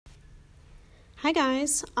Hi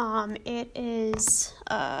guys, it is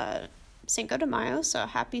Cinco de Mayo, so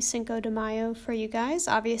happy Cinco de Mayo for you guys.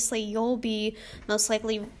 Obviously, you'll be most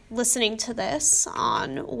likely listening to this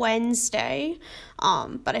on Wednesday,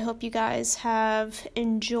 but I hope you guys have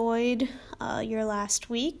enjoyed your last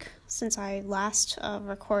week since I last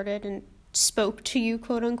recorded and spoke to you,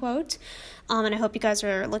 quote unquote, and I hope you guys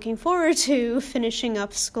are looking forward to finishing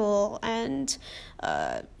up school and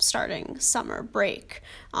starting summer break.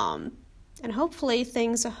 And hopefully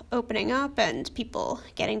things are opening up and people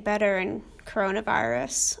getting better and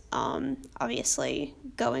coronavirus obviously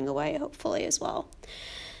going away, hopefully, as well.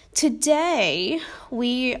 Today,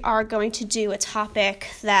 we are going to do a topic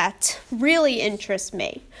that really interests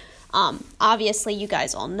me. Obviously, you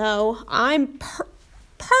guys all know I'm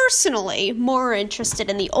personally more interested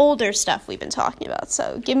in the older stuff we've been talking about.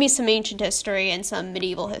 So give me some ancient history and some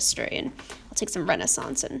medieval history, and I'll take some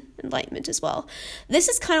Renaissance and Enlightenment as well. This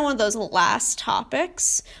is kind of one of those last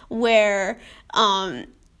topics where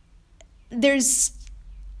there's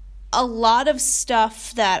a lot of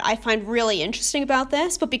stuff that I find really interesting about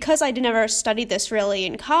this, but because I never studied this really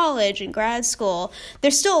in college and grad school,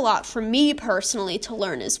 there's still a lot for me personally to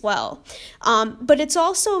learn as well. But it's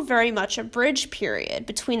also very much a bridge period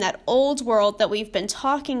between that old world that we've been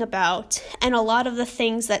talking about and a lot of the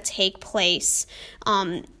things that take place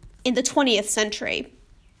in the 20th century.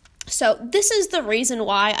 So this is the reason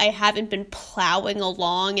why I haven't been plowing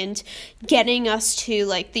along and getting us to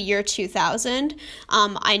like the year 2000.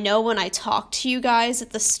 I know when I talked to you guys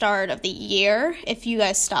at the start of the year, if you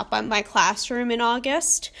guys stop by my classroom in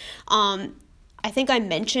August, I think I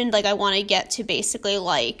mentioned like I want to get to basically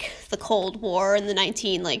like the Cold War in the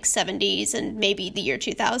 1970s and maybe the year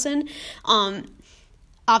 2000.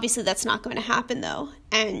 Obviously that's not going to happen though,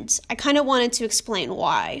 and I kind of wanted to explain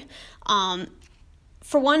why.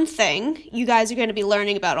 For one thing, you guys are going to be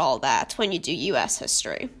learning about all that when you do U.S.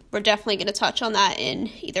 history. We're definitely going to touch on that in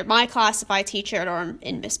either my class if I teach it or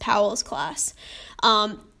in Miss Powell's class.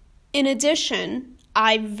 In addition,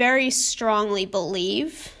 I very strongly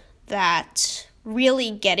believe that really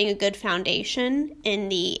getting a good foundation in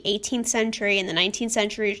the 18th century and the 19th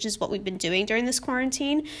century, which is what we've been doing during this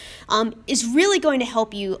quarantine, is really going to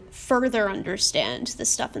help you further understand the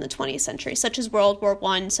stuff in the 20th century, such as World War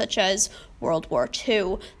I, such as World War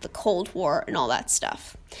II, the Cold War, and all that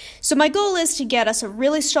stuff. So my goal is to get us a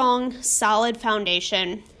really strong, solid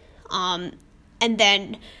foundation, and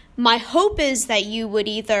then my hope is that you would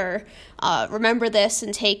either remember this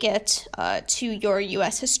and take it to your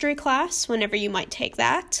U.S. history class whenever you might take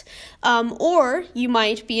that, or you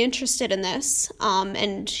might be interested in this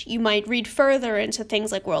and you might read further into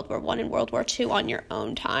things like World War I and World War II on your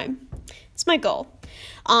own time. It's my goal.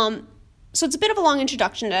 So it's a bit of a long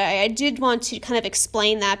introduction today. I did want to kind of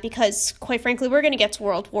explain that because, quite frankly, we're going to get to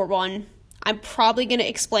World War I. I'm probably going to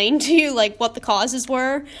explain to you like what the causes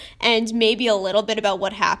were and maybe a little bit about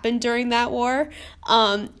what happened during that war.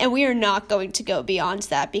 And we are not going to go beyond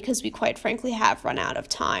that because we quite frankly have run out of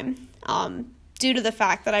time due to the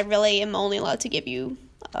fact that I really am only allowed to give you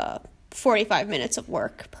 45 minutes of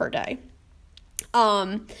work per day.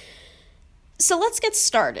 So let's get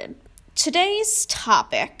started. Today's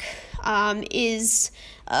topic is,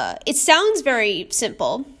 it sounds very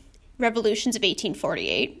simple. Revolutions of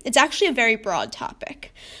 1848. It's actually a very broad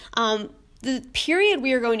topic. The period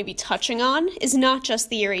we are going to be touching on is not just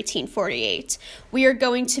the year 1848. We are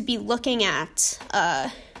going to be looking at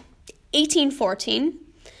 1814.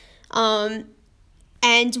 And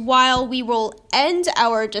while we will end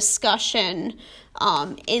our discussion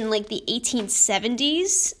in like the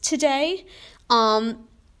 1870s today,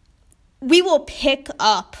 we will pick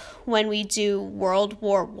up when we do World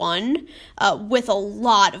War I with a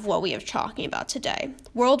lot of what we are talking about today.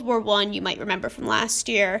 World War I, you might remember from last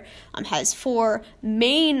year, has 4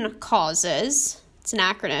 main causes. It's an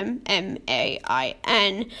acronym,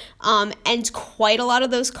 MAIN, and quite a lot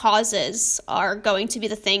of those causes are going to be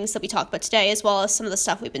the things that we talk about today, as well as some of the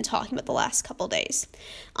stuff we've been talking about the last couple days.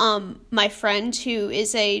 My friend, who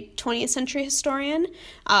is a 20th century historian,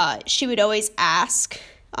 she would always ask,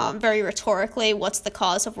 very rhetorically, what's the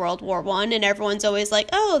cause of World War I? And everyone's always like,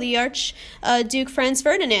 oh, the Archduke Franz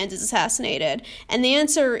Ferdinand is assassinated. And the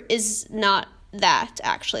answer is not that,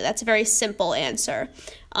 actually. That's a very simple answer.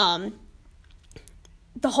 The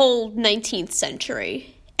whole 19th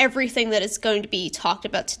century, everything that is going to be talked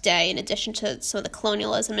about today, in addition to some of the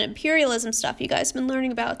colonialism and imperialism stuff you guys have been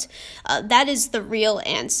learning about, that is the real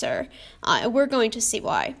answer. And we're going to see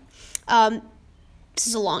why. This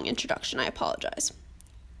is a long introduction. I apologize.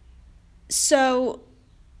 So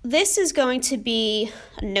this is going to be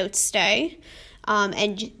a notes day,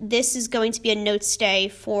 and this is going to be a notes day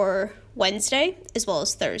for Wednesday as well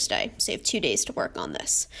as Thursday. So you have 2 days to work on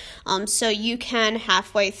this. So you can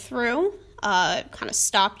halfway through kind of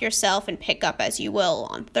stop yourself and pick up as you will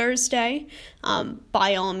on Thursday.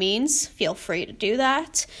 By all means, feel free to do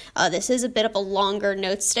that. This is a bit of a longer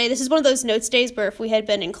notes day. This is one of those notes days where if we had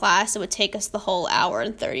been in class, it would take us the whole hour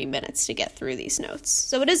and 30 minutes to get through these notes.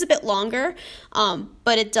 So it is a bit longer,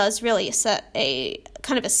 but it does really set a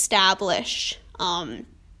kind of establish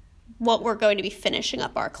what we're going to be finishing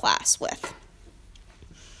up our class with.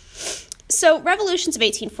 So revolutions of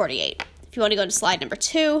 1848. If you want to go to slide number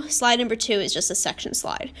 2 is just a section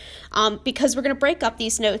slide. Because we're going to break up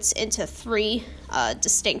these notes into 3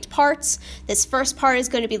 distinct parts. This first part is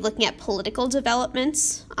going to be looking at political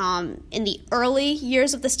developments in the early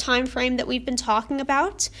years of this time frame that we've been talking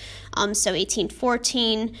about. So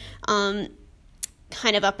 1814,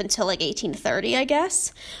 kind of up until like 1830, I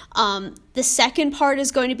guess. The second part is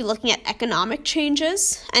going to be looking at economic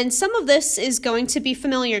changes, and some of this is going to be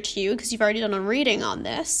familiar to you because you've already done a reading on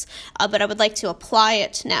this, but I would like to apply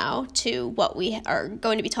it now to what we are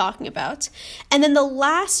going to be talking about. And then the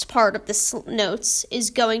last part of this notes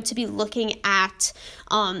is going to be looking at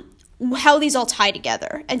how these all tie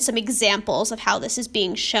together and some examples of how this is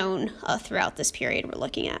being shown throughout this period we're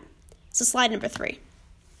looking at. So slide number 3.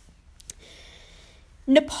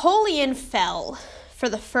 Napoleon fell for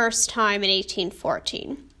the first time in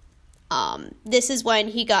 1814. This is when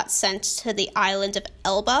he got sent to the island of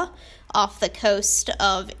Elba off the coast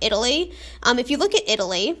of Italy. If you look at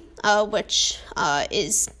Italy, which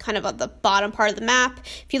is kind of on the bottom part of the map,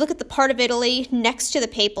 if you look at the part of Italy next to the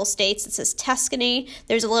Papal States, it says Tuscany.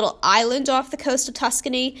 There's a little island off the coast of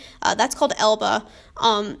Tuscany. That's called Elba.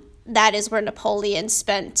 That is where Napoleon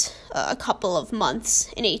spent a couple of months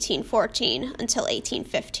in 1814 until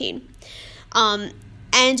 1815.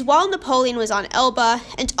 And while Napoleon was on Elba,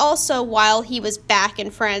 and also while he was back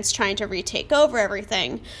in France trying to retake over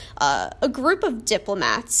everything, a group of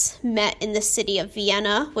diplomats met in the city of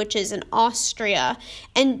Vienna, which is in Austria,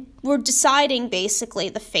 and were deciding basically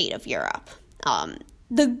the fate of Europe.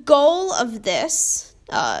 The goal of this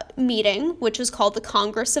meeting, which was called the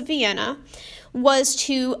Congress of Vienna, was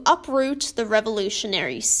to uproot the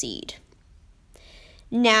revolutionary seed.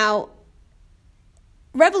 Now,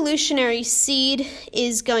 revolutionary seed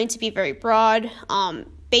is going to be very broad.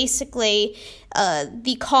 Basically,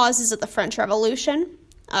 the causes of the French Revolution,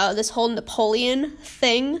 this whole Napoleon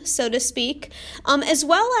thing, so to speak, as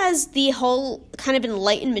well as the whole kind of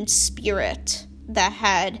Enlightenment spirit that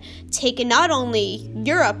had taken not only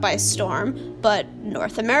Europe by storm, but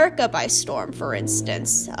North America by storm, for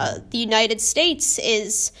instance. The United States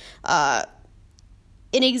is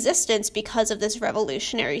in existence because of this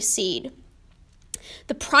revolutionary seed.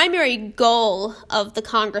 The primary goal of the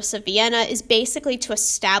Congress of Vienna is basically to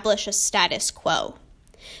establish a status quo,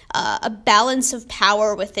 a balance of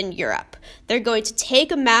power within Europe. They're going to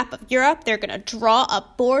take a map of Europe, they're going to draw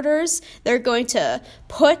up borders, they're going to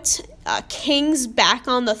put kings back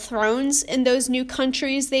on the thrones in those new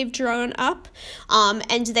countries they've drawn up,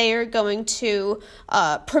 and they are going to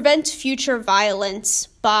prevent future violence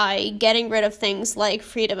by getting rid of things like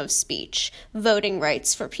freedom of speech, voting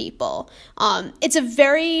rights for people.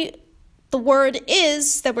 The word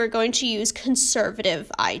is that we're going to use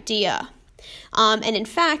conservative idea. And in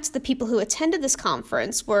fact, the people who attended this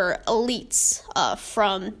conference were elites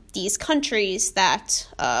from these countries that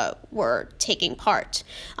were taking part.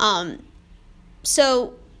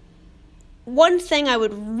 So one thing I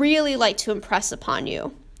would really like to impress upon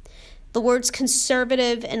you, the words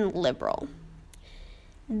conservative and liberal.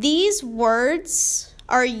 These words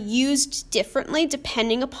are used differently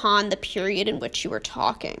depending upon the period in which you were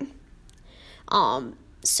talking.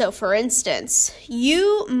 So, for instance,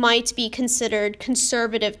 you might be considered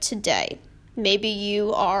conservative today. Maybe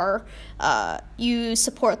you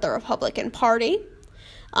support the Republican Party.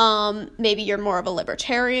 Maybe you're more of a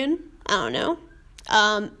libertarian. I don't know.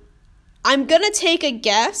 I'm going to take a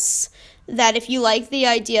guess that if you like the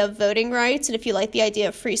idea of voting rights and if you like the idea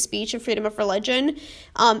of free speech and freedom of religion,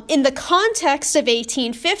 in the context of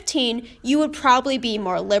 1815, you would probably be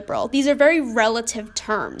more liberal. These are very relative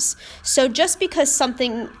terms. So just because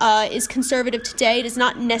something is conservative today does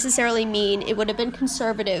not necessarily mean it would have been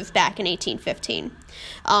conservative back in 1815.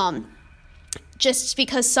 Just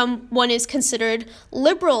because someone is considered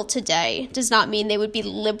liberal today does not mean they would be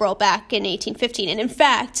liberal back in 1815. And in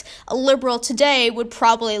fact, a liberal today would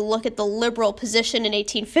probably look at the liberal position in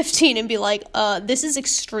 1815 and be like, this is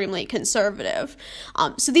extremely conservative.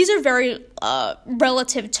 So these are very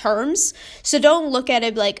relative terms. So don't look at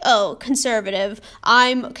it like, oh, conservative,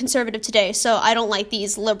 I'm conservative today, so I don't like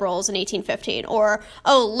these liberals in 1815. Or,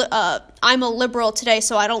 I'm a liberal today,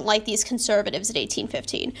 so I don't like these conservatives in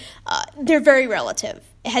 1815. They're very relative.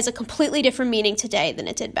 It has a completely different meaning today than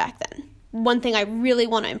it did back then. One thing I really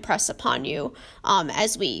want to impress upon you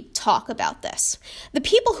as we talk about this. The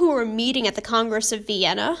people who were meeting at the Congress of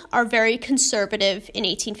Vienna are very conservative in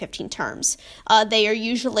 1815 terms. They are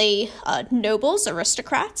usually nobles,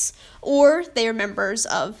 aristocrats, or they are members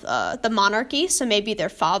of the monarchy, so maybe their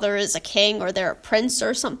father is a king or they're a prince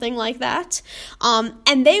or something like that.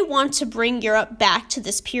 And they want to bring Europe back to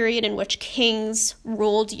this period in which kings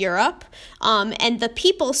ruled Europe, and the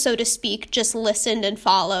people, so to speak, just listened and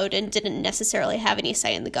followed and didn't necessarily have any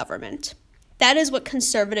say in the government. That is what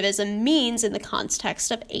conservatism means in the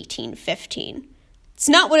context of 1815. It's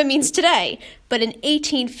not what it means today, but in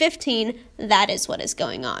 1815, that is what is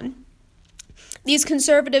going on. These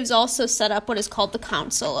conservatives also set up what is called the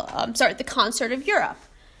Concert of Europe.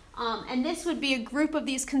 And this would be a group of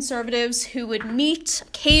these conservatives who would meet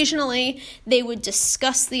occasionally. They would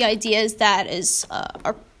discuss the ideas that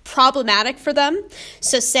are problematic for them.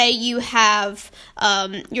 So say you have,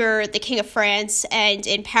 you're the King of France, and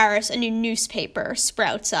in Paris a new newspaper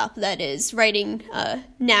sprouts up that is writing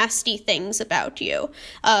nasty things about you.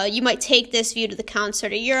 You might take this view to the Concert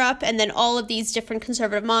of Europe, and then all of these different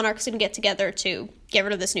conservative monarchs can get together to get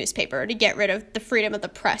rid of this newspaper, to get rid of the freedom of the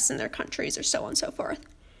press in their countries, or so on and so forth.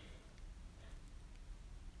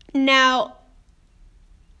 Now,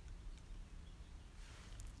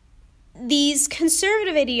 these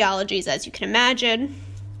conservative ideologies, as you can imagine,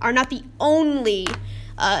 are not the only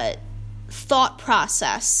thought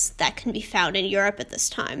process that can be found in Europe at this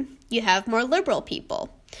time. You have more liberal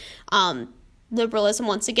people. Liberalism,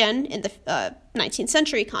 once again, in the 19th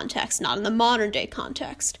century context, not in the modern day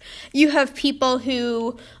context. You have people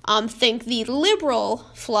who think the liberal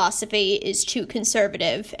philosophy is too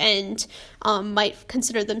conservative and might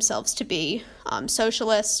consider themselves to be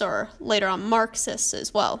socialists or later on Marxists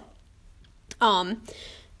as well.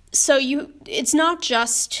 So it's not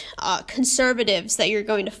just conservatives that you're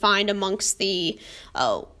going to find amongst the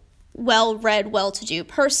well-read, well-to-do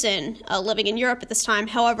person living in Europe at this time.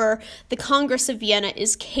 However, the Congress of Vienna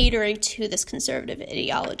is catering to this conservative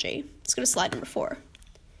ideology. Let's go to slide number 4.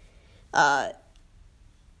 Like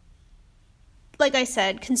I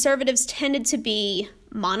said, conservatives tended to be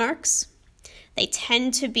monarchs. They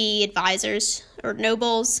tend to be advisors or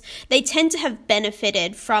nobles. They tend to have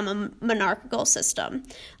benefited from a monarchical system.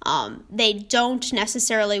 They don't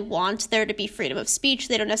necessarily want there to be freedom of speech.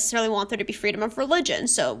 They don't necessarily want there to be freedom of religion.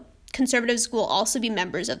 So conservatives will also be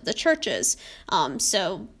members of the churches.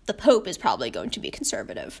 So the Pope is probably going to be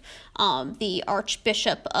conservative. The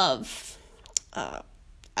Archbishop of,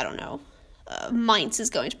 Mainz is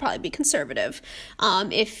going to probably be conservative.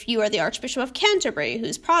 If you are the Archbishop of Canterbury,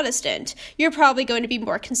 who's Protestant, you're probably going to be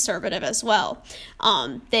more conservative as well.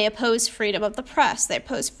 They oppose freedom of the press. They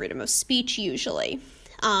oppose freedom of speech, usually.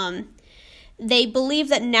 They believe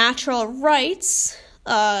that natural rights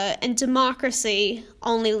and democracy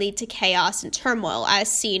only lead to chaos and turmoil,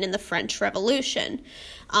 as seen in the French Revolution.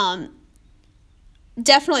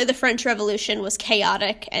 Definitely the French Revolution was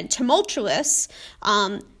chaotic and tumultuous.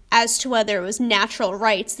 As to whether it was natural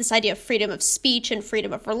rights, this idea of freedom of speech and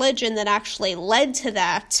freedom of religion that actually led to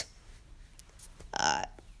that,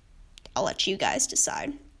 I'll let you guys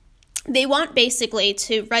decide. They want basically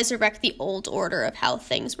to resurrect the old order of how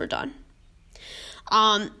things were done.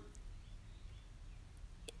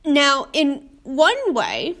 Now, in one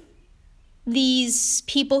way, these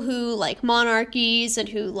people who like monarchies and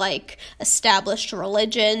who like established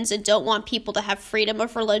religions and don't want people to have freedom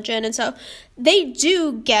of religion, and so they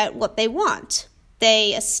do get what they want.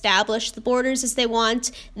 They establish the borders as they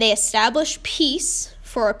want. They establish peace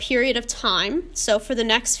for a period of time. So for the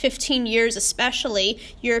next 15 years especially,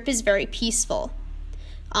 Europe is very peaceful.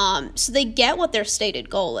 So they get what their stated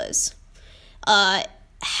goal is.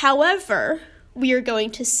 However, we are going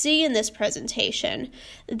to see in this presentation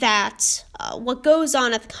that what goes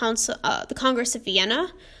on at the Congress of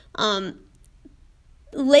Vienna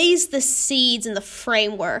lays the seeds and the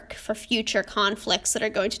framework for future conflicts that are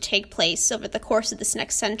going to take place over the course of this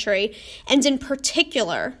next century, and in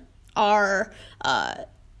particular are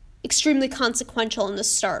extremely consequential in the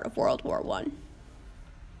start of World War I.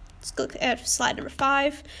 Let's look at slide number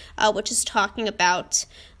 5, which is talking about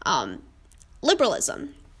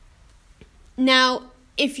liberalism. Now,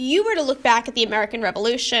 if you were to look back at the American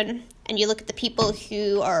Revolution and you look at the people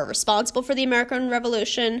who are responsible for the American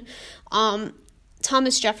Revolution,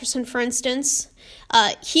 Thomas Jefferson, for instance,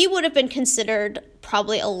 he would have been considered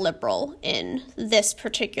probably a liberal in this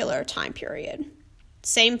particular time period.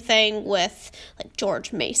 Same thing with like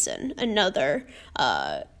George Mason, another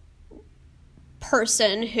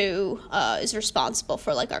person who is responsible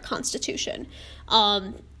for like our Constitution.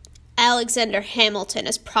 Alexander Hamilton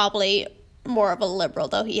is probably more of a liberal,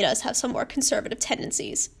 though he does have some more conservative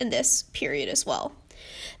tendencies in this period as well.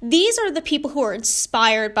 These are the people who are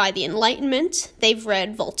inspired by the Enlightenment. They've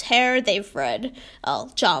read Voltaire, they've read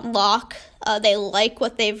John Locke, they like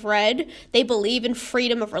what they've read, they believe in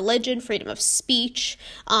freedom of religion, freedom of speech,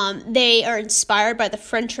 they are inspired by the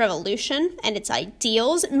French Revolution and its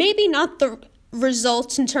ideals, maybe not the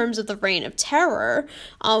results in terms of the Reign of Terror,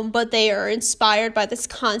 but they are inspired by this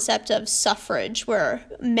concept of suffrage where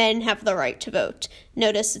men have the right to vote.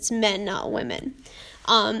 Notice it's men, not women.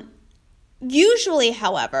 Usually,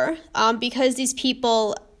 however, because these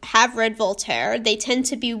people have read Voltaire, they tend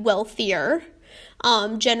to be wealthier.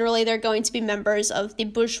 Generally, they're going to be members of the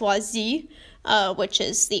bourgeoisie, which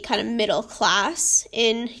is the kind of middle class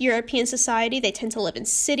in European society. They tend to live in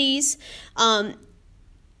cities.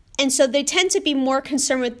 And so they tend to be more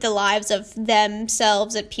concerned with the lives of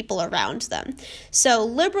themselves and people around them. So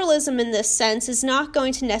liberalism in this sense is not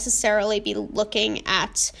going to necessarily be looking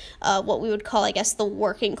at what we would call, I guess, the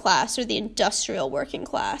working class or the industrial working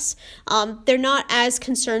class. They're not as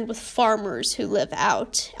concerned with farmers who live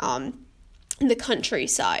out in the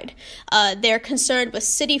countryside. They're concerned with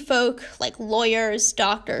city folk like lawyers,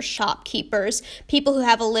 doctors, shopkeepers, people who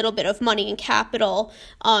have a little bit of money and capital,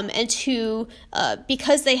 and who,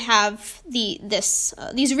 because they have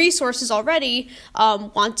these resources already,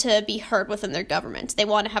 want to be heard within their government. They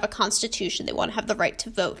want to have a constitution. They want to have the right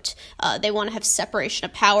to vote. They want to have separation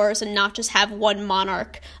of powers and not just have one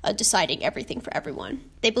monarch deciding everything for everyone.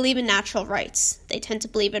 They believe in natural rights. They tend to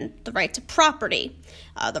believe in the right to property,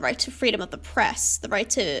 the right to freedom of the press, the right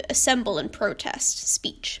to assemble and protest,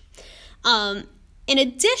 speech. In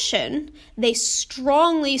addition, they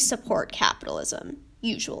strongly support capitalism,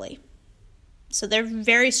 usually. So they're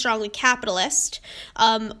very strongly capitalist,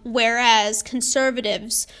 whereas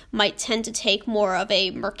conservatives might tend to take more of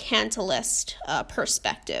a mercantilist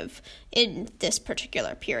perspective in this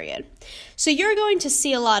particular period. So you're going to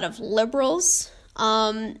see a lot of liberals,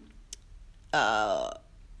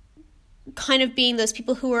 kind of being those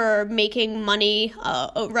people who are making money,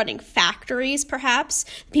 running factories, perhaps.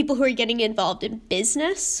 People who are getting involved in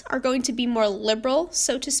business are going to be more liberal,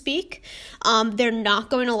 so to speak. They're not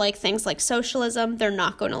going to like things like socialism. They're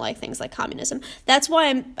not going to like things like communism. That's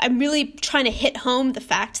why I'm really trying to hit home the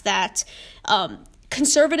fact that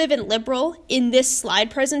conservative and liberal in this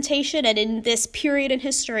slide presentation and in this period in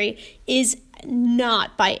history is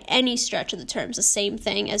not by any stretch of the terms the same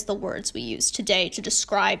thing as the words we use today to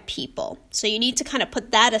describe people. So you need to kind of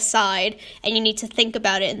put that aside and you need to think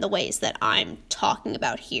about it in the ways that I'm talking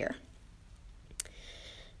about here.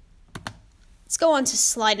 Let's go on to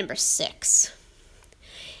slide number 6.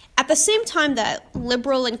 At the same time that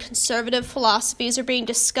liberal and conservative philosophies are being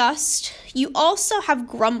discussed, you also have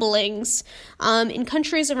grumblings in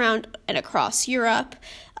countries around and across Europe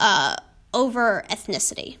over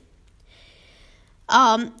ethnicity.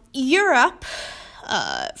 Europe,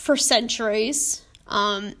 for centuries,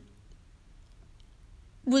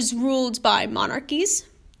 was ruled by monarchies,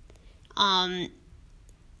 and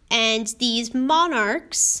these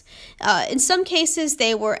monarchs, in some cases,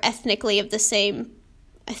 they were ethnically of the same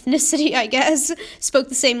ethnicity, I guess, spoke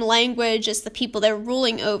the same language as the people they're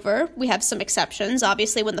ruling over. We have some exceptions.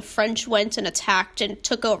 Obviously, when the French went and attacked and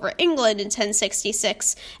took over England in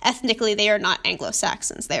 1066, ethnically they are not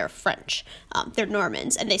Anglo-Saxons, they are French. They're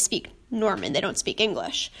Normans, and they speak Norman, they don't speak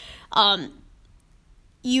English.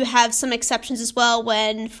 You have some exceptions as well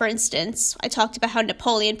when, for instance, I talked about how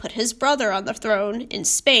Napoleon put his brother on the throne in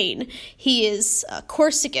Spain. He is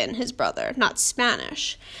Corsican, his brother, not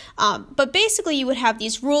Spanish. But basically you would have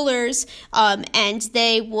these rulers and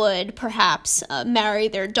they would perhaps marry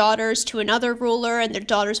their daughters to another ruler, and their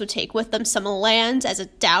daughters would take with them some land as a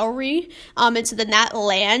dowry. And so then that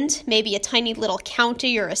land, maybe a tiny little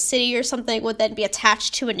county or a city or something, would then be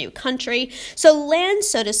attached to a new country. So land,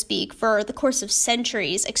 so to speak, for the course of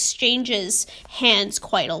centuries, exchanges hands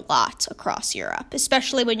quite a lot across Europe,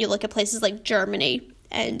 especially when you look at places like Germany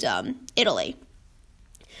and Italy.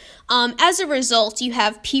 As a result, you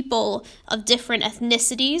have people of different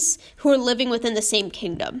ethnicities who are living within the same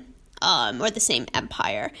kingdom or the same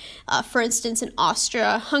empire. For instance, in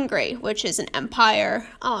Austria-Hungary, which is an empire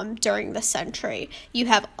during the century, you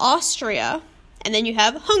have Austria and then you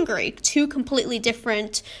have Hungary, two completely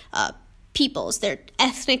different peoples. They're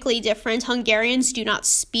ethnically different. Hungarians do not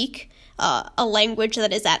speak a language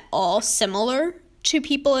that is at all similar to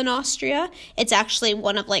people in Austria. It's actually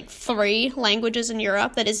one of like 3 languages in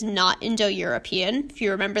Europe that is not Indo-European, if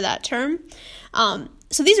you remember that term.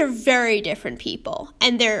 So these are very different people,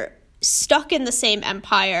 and they're stuck in the same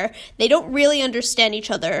empire. They don't really understand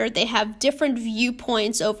each other. They have different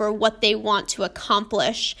viewpoints over what they want to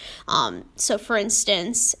accomplish. So for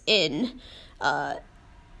instance,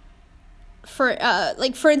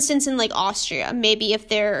 for instance, in like Austria, maybe if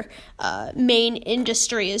their main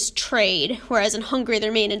industry is trade, whereas in Hungary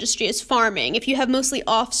their main industry is farming. If you have mostly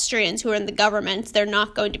Austrians who are in the government, they're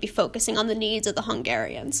not going to be focusing on the needs of the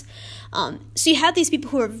Hungarians. So you have these people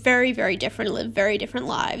who are very, very different, live very different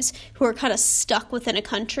lives, who are kind of stuck within a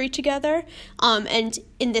country together. And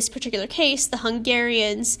in this particular case, the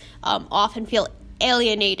Hungarians often feel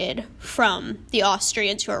alienated from the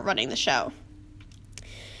Austrians who are running the show.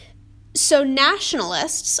 So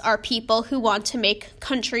nationalists are people who want to make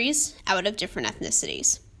countries out of different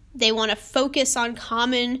ethnicities. They want to focus on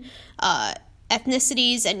common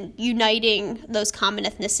ethnicities and uniting those common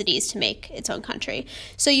ethnicities to make its own country.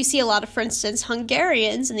 So you see a lot of, for instance,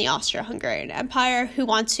 Hungarians in the Austro-Hungarian Empire who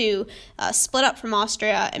want to split up from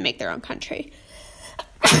Austria and make their own country.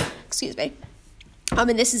 Excuse me.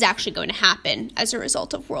 And this is actually going to happen as a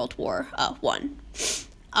result of World War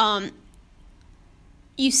I.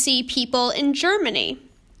 You see people in Germany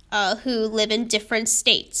who live in different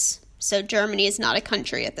states. So Germany is not a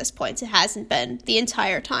country at this point. It hasn't been the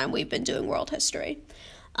entire time we've been doing world history.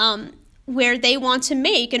 Where they want to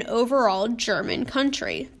make an overall German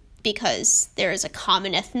country because there is a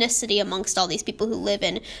common ethnicity amongst all these people who live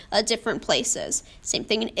in different places. Same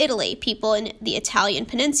thing in Italy. People in the Italian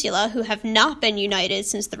peninsula who have not been united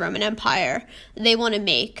since the Roman Empire, they want to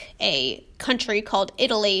make a country called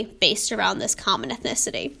Italy based around this common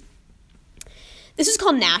ethnicity. This is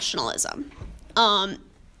called nationalism.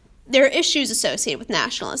 There are issues associated with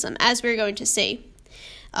nationalism, as we're going to see.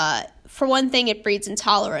 For one thing, it breeds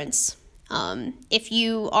intolerance. If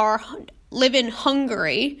you live in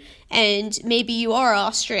Hungary and maybe you are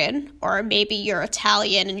Austrian or maybe you're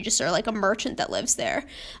Italian and you just are like a merchant that lives there,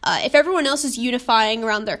 if everyone else is unifying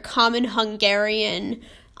around their common Hungarian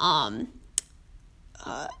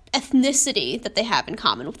ethnicity that they have in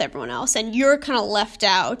common with everyone else and you're kind of left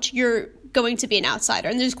out, you're going to be an outsider,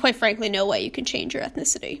 and there's quite frankly no way you can change your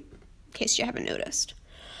ethnicity, in case you haven't noticed.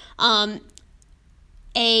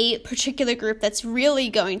 A particular group that's really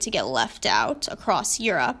going to get left out across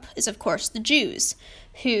Europe is, of course, the Jews,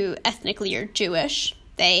 who ethnically are Jewish.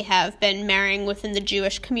 They have been marrying within the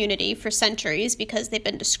Jewish community for centuries because they've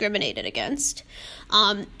been discriminated against.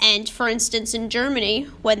 And for instance, in Germany,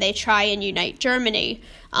 when they try and unite Germany,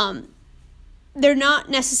 they're not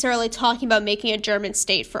necessarily talking about making a German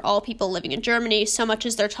state for all people living in Germany so much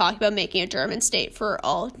as they're talking about making a German state for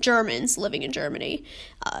all Germans living in Germany.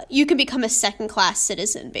 You can become a second-class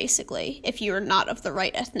citizen, basically, if you're not of the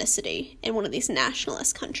right ethnicity in one of these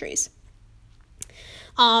nationalist countries.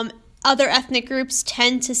 Other ethnic groups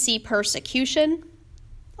tend to see persecution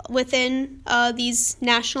within these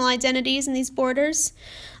national identities and these borders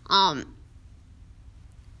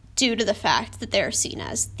due to the fact that they're seen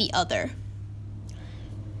as the other.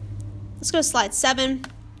 Let's go to slide 7.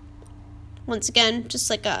 Once again,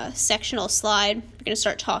 just like a sectional slide, we're going to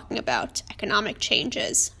start talking about economic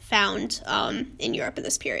changes found in Europe in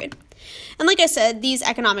this period. And like I said, these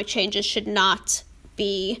economic changes should not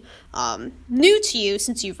be new to you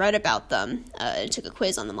since you've read about them and took a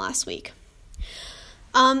quiz on them last week.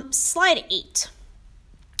 Slide 8.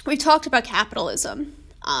 We talked about capitalism.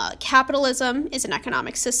 Capitalism is an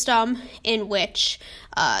economic system in which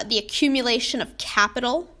the accumulation of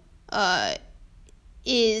capital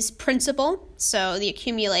is principal, so the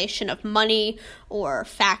accumulation of money or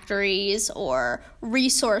factories or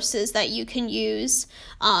resources that you can use,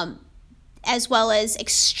 as well as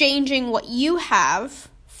exchanging what you have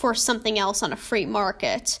for something else on a free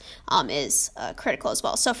market is critical as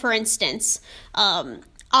well. So for instance,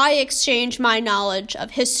 I exchange my knowledge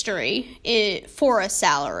of history for a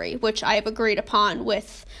salary, which I have agreed upon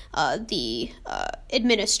with the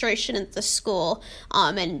administration at the school,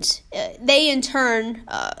 and they in turn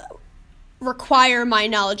require my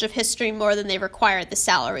knowledge of history more than they require the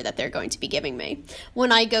salary that they're going to be giving me.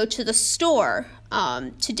 When I go to the store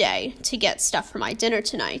today to get stuff for my dinner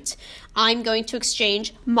tonight, I'm going to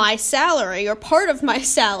exchange my salary or part of my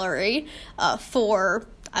salary for,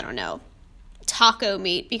 I don't know, taco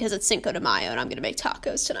meat because it's Cinco de Mayo and I'm going to make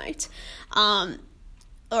tacos tonight,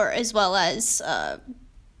 or as well as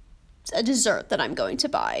a dessert that I'm going to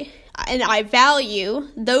buy. And I value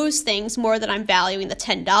those things more than I'm valuing the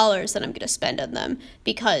 $10 that I'm going to spend on them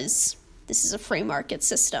because this is a free market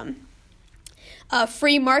system. A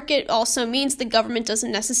free market also means the government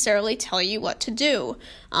doesn't necessarily tell you what to do.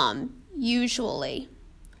 Usually,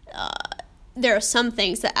 there are some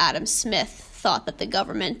things that Adam Smith thought that the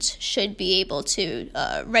government should be able to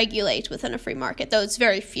regulate within a free market, though it's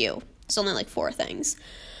very few. It's only like 4 things.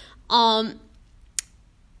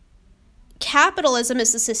 Capitalism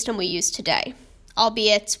is the system we use today,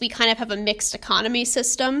 albeit we kind of have a mixed economy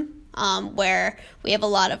system where we have a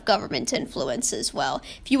lot of government influence as well.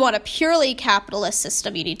 If you want a purely capitalist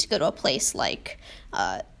system, you need to go to a place like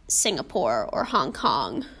Singapore or Hong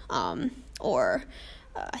Kong or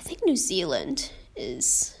I think New Zealand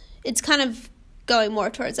it's kind of going more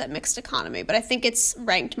towards that mixed economy, but I think it's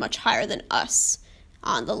ranked much higher than us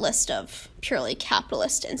on the list of purely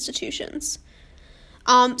capitalist institutions.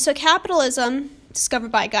 So capitalism,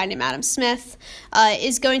 discovered by a guy named Adam Smith,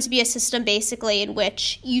 is going to be a system basically in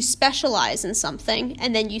which you specialize in something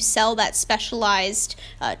and then you sell that specialized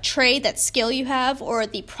trade, that skill you have, or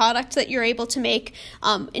the product that you're able to make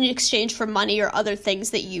in exchange for money or other things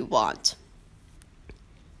that you want.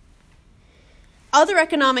 Other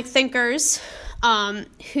economic thinkers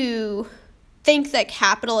who think that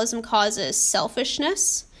capitalism causes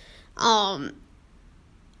selfishness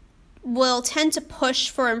will tend to push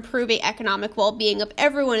for improving economic well-being of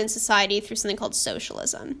everyone in society through something called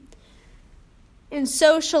socialism. In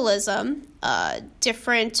socialism,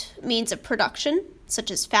 different means of production,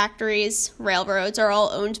 such as factories, railroads, are all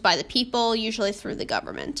owned by the people, usually through the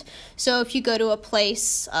government. So if you go to a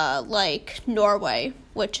place like Norway,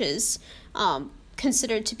 which is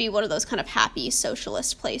considered to be one of those kind of happy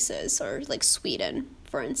socialist places, or like Sweden,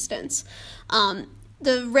 for instance,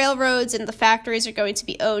 the railroads and the factories are going to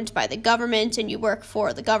be owned by the government, and you work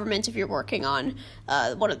for the government if you're working on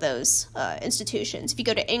one of those institutions. If you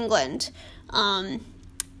go to England,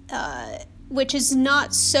 which is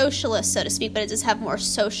not socialist, so to speak, but it does have more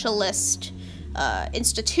socialist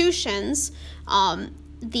institutions,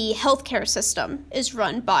 the healthcare system is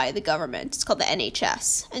run by the government. It's called the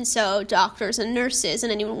NHS. And so doctors and nurses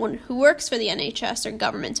and anyone who works for the NHS are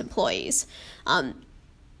government employees.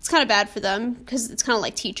 It's kind of bad for them because it's kind of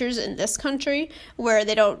like teachers in this country where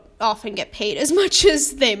they don't often get paid as much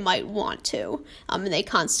as they might want to. And they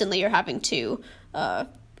constantly are having to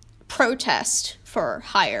protest for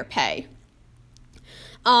higher pay.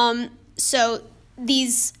 So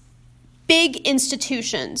these big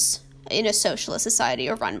institutions in a socialist society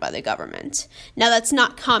are run by the government. Now, that's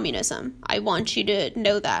not communism. I want you to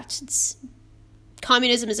know that.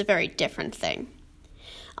 Communism is a very different thing.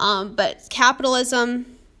 But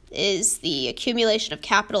capitalism is the accumulation of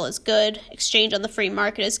capital is good. Exchange on the free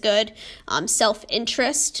market is good.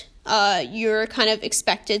 Self-interest, you're kind of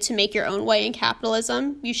expected to make your own way in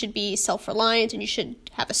capitalism. You should be self-reliant and you should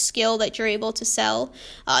have a skill that you're able to sell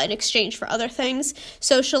in exchange for other things.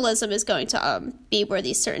 Socialism is going to be where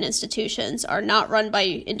these certain institutions are not run by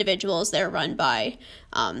individuals. They're run by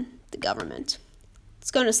the government.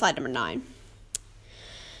 Let's go to slide number 9.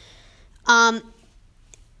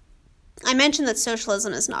 I mentioned that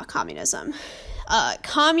socialism is not communism.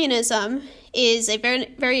 Communism is a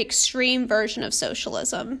very, very extreme version of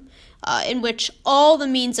socialism in which all the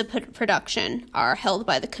means of production are held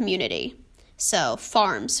by the community. So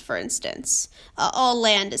farms, for instance, all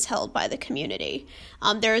land is held by the community.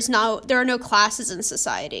 There are no classes in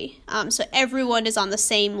society. So everyone is on the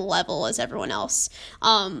same level as everyone else.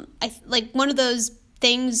 One of those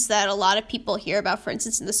things that a lot of people hear about, for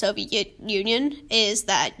instance, in the Soviet Union, is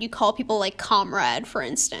that you call people like comrade, for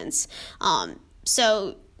instance.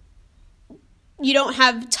 So you don't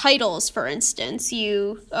have titles, for instance.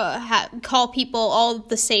 You call people all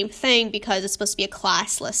the same thing because it's supposed to be a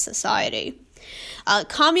classless society.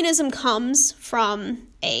 Communism comes from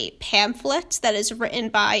a pamphlet that is written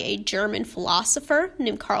by a German philosopher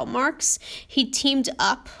named Karl Marx. He teamed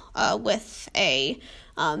up with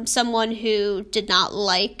someone who did not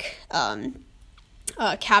like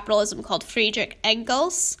capitalism called Friedrich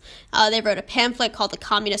Engels. They wrote a pamphlet called the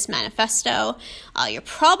Communist Manifesto. You're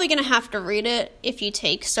probably going to have to read it if you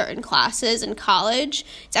take certain classes in college.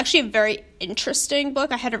 It's actually a very interesting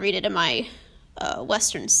book. I had to read it in my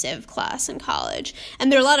Western Civ class in college.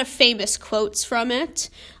 And there are a lot of famous quotes from it.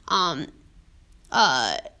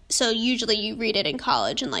 So usually you read it in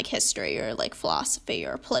college in like history or like philosophy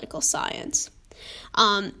or political science.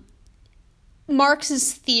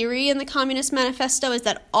 Marx's theory in the Communist Manifesto is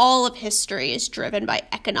that all of history is driven by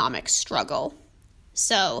economic struggle.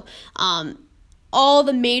 So all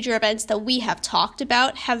the major events that we have talked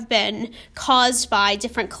about have been caused by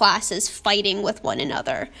different classes fighting with one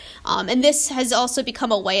another. And this has also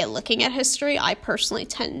become a way of looking at history. I personally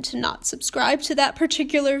tend to not subscribe to that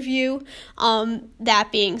particular view. That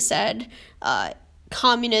being said,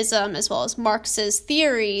 communism as well as Marx's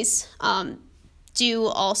theories do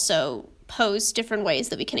also pose different ways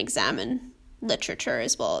that we can examine literature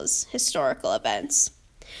as well as historical events.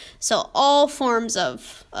 So all forms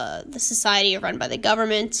of the society are run by the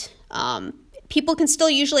government. People can still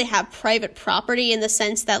usually have private property in the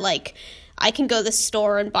sense that, like, I can go to the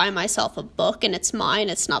store and buy myself a book and it's mine,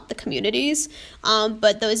 it's not the community's.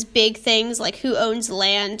 But those big things like who owns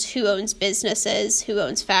land, who owns businesses, who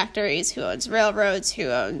owns factories, who owns railroads, who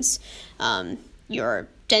owns your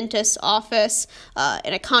dentist's office,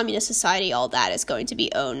 in a communist society, all that is going to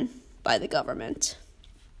be owned by the government.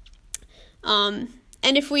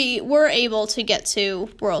 And if we were able to get to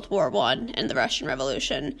World War I and the Russian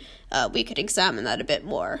Revolution, we could examine that a bit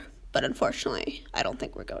more. But unfortunately, I don't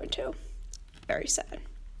think we're going to. Very sad.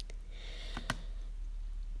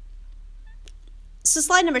 So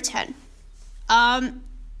slide number 10.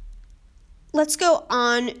 Let's go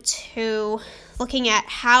on to looking at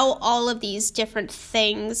how all of these different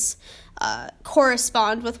things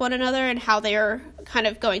correspond with one another and how they are kind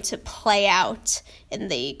of going to play out in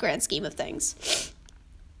the grand scheme of things.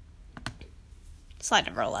 Slide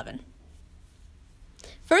number 11.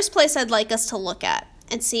 First place I'd like us to look at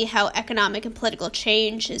and see how economic and political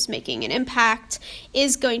change is making an impact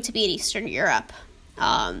is going to be in Eastern Europe.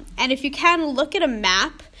 And if you can, look at a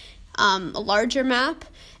map, a larger map,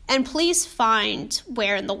 and please find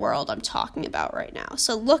where in the world I'm talking about right now.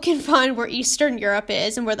 So look and find where Eastern Europe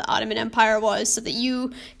is and where the Ottoman Empire was so that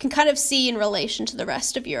you can kind of see in relation to the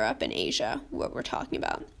rest of Europe and Asia what we're talking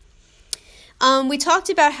about. We talked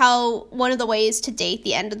about how one of the ways to date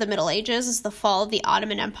the end of the Middle Ages is the fall of the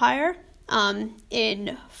Ottoman Empire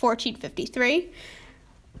in 1453.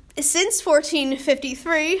 Since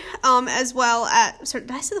 1453, as well as, sorry,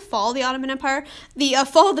 did I say the fall of the Ottoman Empire? The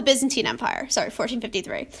fall of the Byzantine Empire,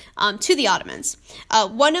 1453, to the Ottomans. So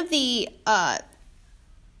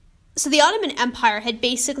the Ottoman Empire had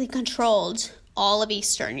basically controlled all of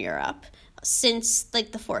Eastern Europe since,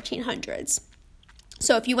 like, the 1400s.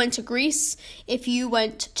 So if you went to Greece, if you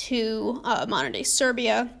went to modern-day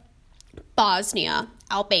Serbia, Bosnia,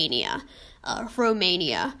 Albania,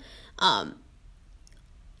 Romania,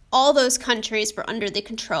 all those countries were under the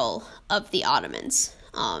control of the Ottomans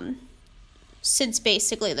since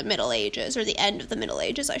basically the Middle Ages, or the end of the Middle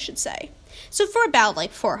Ages, I should say. So for about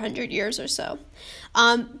like 400 years or so.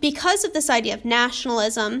 Because of this idea of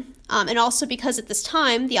nationalism, and also because at this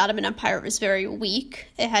time the Ottoman Empire was very weak,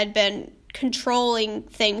 it had been controlling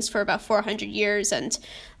things for about 400 years, and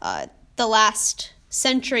the last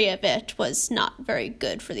century of it was not very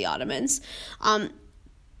good for the Ottomans.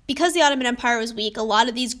 Because the Ottoman Empire was weak, a lot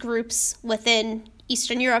of these groups within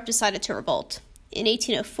Eastern Europe decided to revolt. In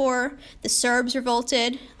 1804, the Serbs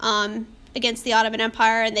revolted against the Ottoman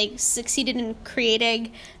Empire, and they succeeded in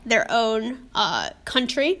creating their own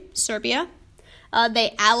country, Serbia.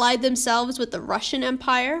 They allied themselves with the Russian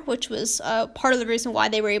Empire, which was part of the reason why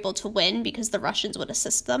they were able to win, because the Russians would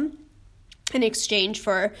assist them. In exchange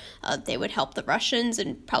for, they would help the Russians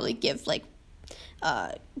and probably give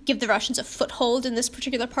the Russians a foothold in this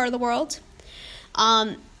particular part of the world.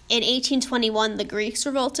 In 1821, the Greeks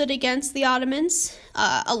revolted against the Ottomans.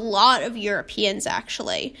 A lot of Europeans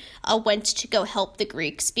actually went to go help the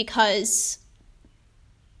Greeks because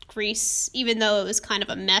Greece, even though it was kind of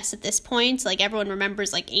a mess at this point, like everyone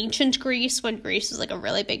remembers like ancient Greece when Greece was like a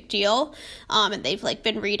really big deal, and they've like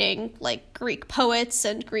been reading like Greek poets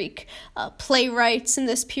and Greek playwrights in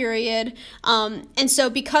this period, and so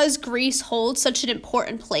because Greece holds such an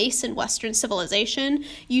important place in Western civilization,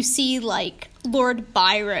 you see like Lord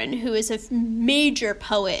Byron, who is a major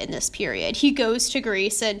poet in this period. He goes to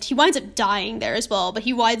Greece and he winds up dying there as well, but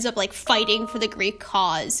he winds up like fighting for the Greek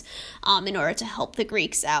cause in order to help the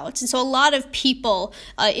Greeks out. And so a lot of people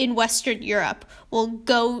in Western Europe will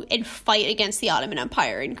go and fight against the Ottoman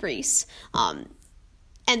Empire in Greece. And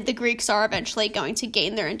the Greeks are eventually going to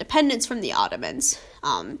gain their independence from the Ottomans.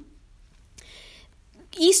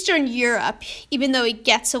 Eastern Europe, even though it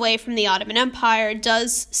gets away from the Ottoman Empire,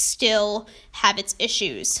 does still have its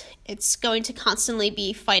issues. It's going to constantly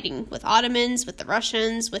be fighting with Ottomans, with the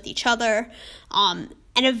Russians, with each other. And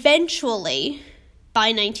eventually, by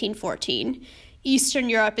 1914, Eastern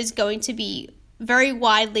Europe is going to be very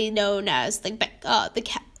widely known as the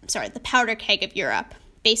powder keg of Europe.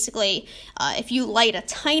 Basically, if you light a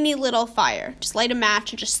tiny little fire, just light a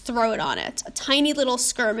match and just throw it on it, a tiny little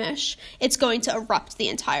skirmish, it's going to erupt the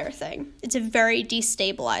entire thing. It's a very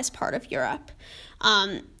destabilized part of Europe.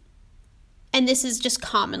 And this is just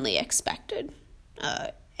commonly expected.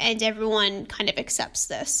 and everyone kind of accepts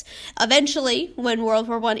this. Eventually, when World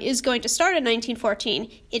War I is going to start in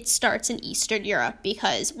 1914, it starts in Eastern Europe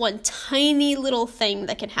because one tiny little thing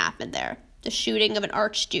that can happen there, the shooting of an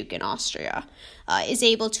archduke in Austria, is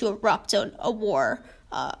able to erupt a war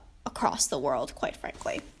across the world, quite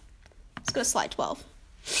frankly. Let's go to slide 12.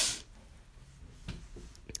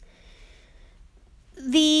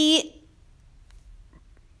 The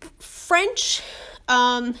French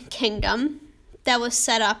kingdom that was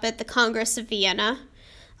set up at the Congress of Vienna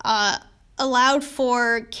allowed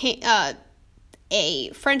for a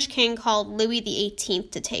French king called Louis XVIII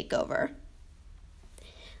to take over.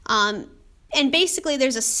 And basically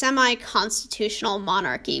there's a semi-constitutional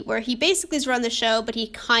monarchy where he basically is run the show, but he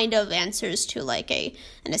kind of answers to like an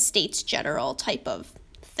Estates General type of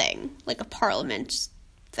thing, like a parliament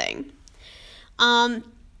thing.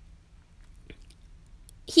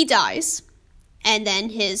 He dies, and then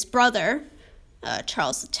his brother,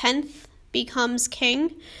 Charles X, becomes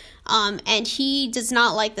king, and he does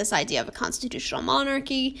not like this idea of a constitutional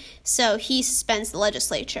monarchy, so he suspends the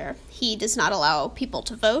legislature. He does not allow people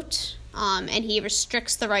to vote, and he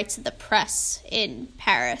restricts the rights of the press in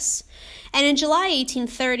Paris. And in July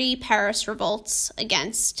 1830, Paris revolts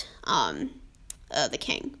against the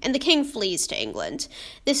king, and the king flees to England.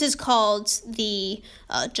 This is called the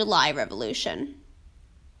July Revolution.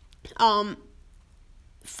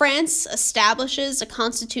 France establishes a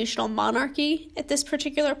constitutional monarchy at this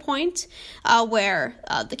particular point, where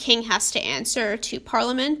the king has to answer to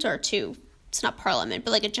parliament, or to, it's not parliament,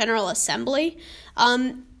 but like a general assembly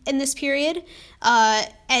in this period.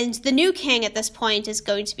 And the new king at this point is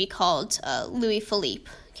going to be called Louis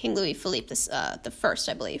Philippe, King Louis Philippe the First,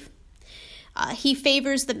 I believe. He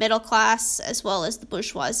favors the middle class as well as the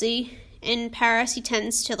bourgeoisie. In Paris, he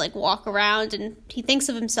tends to like walk around, and he thinks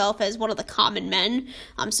of himself as one of the common men.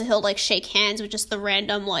 So he'll like shake hands with just the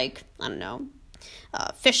random, like, I don't know,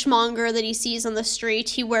 fishmonger that he sees on the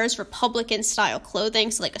street. He wears Republican style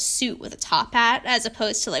clothing, so like a suit with a top hat, as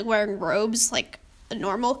opposed to like wearing robes like a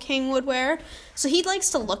normal king would wear. So he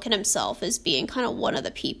likes to look at himself as being kind of one of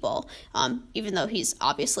the people, even though he's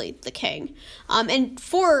obviously the king. And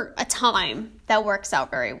for a time, that works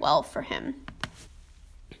out very well for him.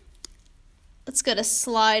 Let's go to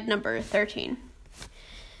slide number 13.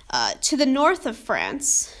 To the north of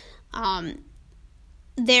France,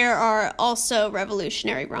 there are also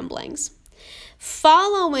revolutionary rumblings.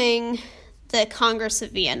 Following the Congress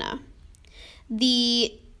of Vienna,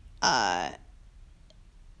 the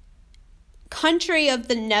country of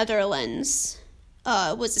the Netherlands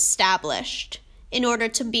was established in order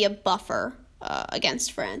to be a buffer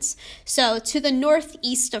against France. So to the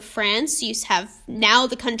northeast of France, you have now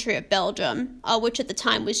the country of Belgium, which at the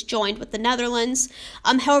time was joined with the Netherlands.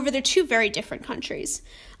 However, they're two very different countries.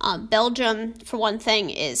 Belgium, for one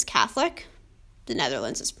thing, is Catholic. The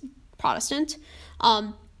Netherlands is Protestant.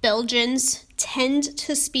 Belgians tend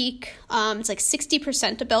to speak, it's like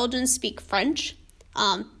 60% of Belgians speak French.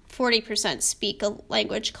 40% speak a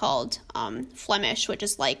language called Flemish, which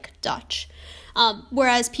is like Dutch.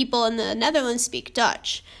 Whereas people in the Netherlands speak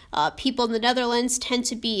Dutch. People in the Netherlands tend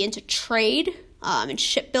to be into trade and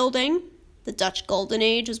shipbuilding. The Dutch Golden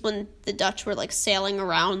Age was when the Dutch were like sailing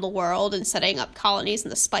around the world and setting up colonies in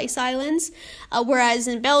the Spice Islands. Whereas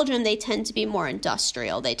in Belgium, they tend to be more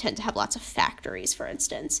industrial. They tend to have lots of factories, for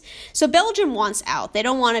instance. So Belgium wants out. They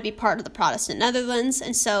don't want to be part of the Protestant Netherlands,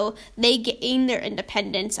 and so they gain their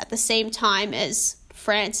independence at the same time as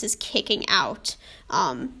France is kicking out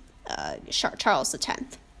Charles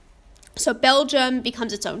X. So Belgium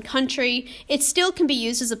becomes its own country. It still can be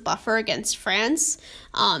used as a buffer against France.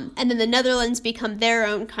 And then the Netherlands become their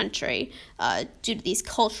own country due to these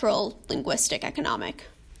cultural, linguistic, economic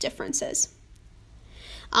differences.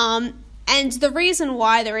 And the reason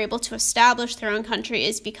why they're able to establish their own country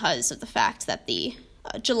is because of the fact that the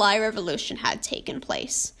July Revolution had taken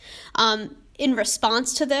place. In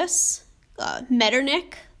response to this,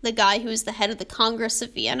 Metternich, the guy who is the head of the Congress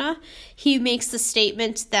of Vienna, he makes the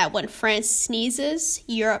statement that when France sneezes,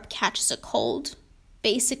 Europe catches a cold.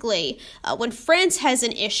 Basically, when France has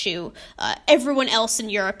an issue, everyone else in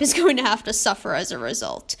Europe is going to have to suffer as a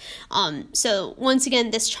result. So once again,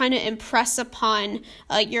 this trying to impress upon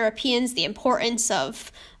Europeans the importance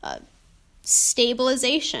of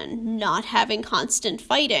stabilization, not having constant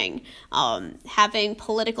fighting, having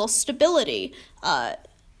political stability.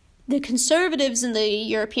 The conservatives in the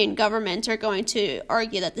European government are going to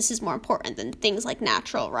argue that this is more important than things like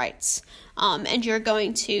natural rights. And you're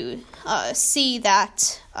going to see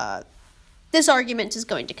that this argument is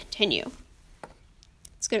going to continue.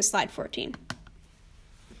 Let's go to slide 14.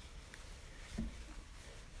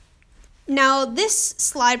 Now, this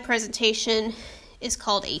slide presentation is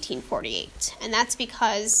called 1848, and that's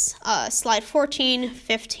because slide 14,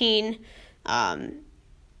 15, I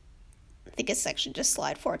think it's actually just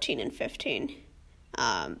slide 14 and 15,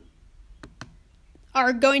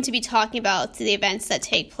 are going to be talking about the events that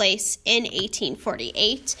take place in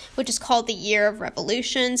 1848, which is called the Year of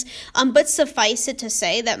Revolutions, but suffice it to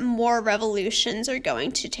say that more revolutions are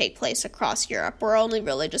going to take place across Europe. We're only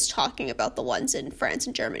really just talking about the ones in France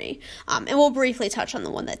and Germany, and we'll briefly touch on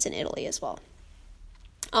the one that's in Italy as well.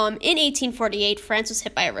 In 1848, France was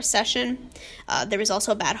hit by a recession. There was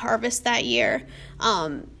also a bad harvest that year.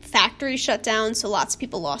 Factories shut down, so lots of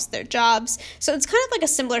people lost their jobs. So it's kind of like a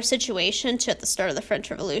similar situation to at the start of the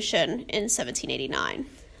French Revolution in 1789.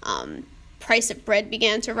 Price of bread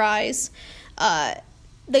began to rise.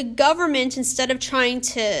 The government, instead of trying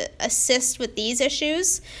to assist with these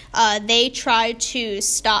issues, they tried to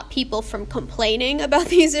stop people from complaining about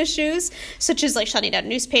these issues, such as like shutting down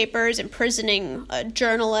newspapers, imprisoning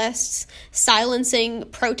journalists, silencing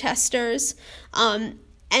protesters.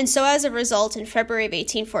 And so as a result, in February of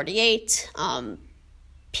 1848,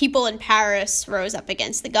 people in Paris rose up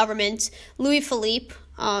against the government. Louis Philippe,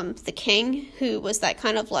 the king, who was that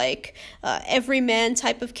kind of like everyman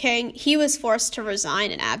type of king, he was forced to resign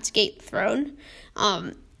and abdicate the throne.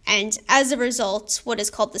 And as a result, what is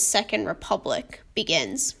called the Second Republic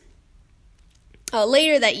begins.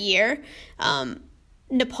 Later that year,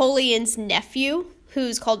 Napoleon's nephew,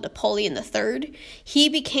 who's called Napoleon III, he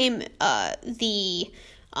became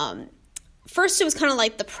first it was kind of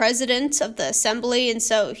like the president of the assembly, and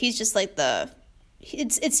so he's just like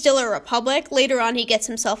it's still a republic. Later on, he gets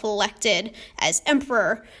himself elected as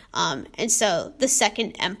emperor, and so the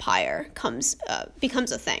Second Empire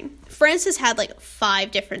becomes a thing. France has had like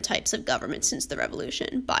 5 different types of government since the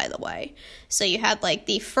revolution, by the way. So you had like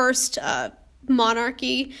the first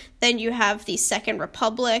monarchy, then you have the Second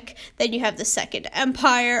Republic, then you have the Second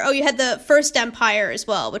Empire. Oh, you had the First Empire as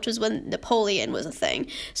well, which was when Napoleon was a thing.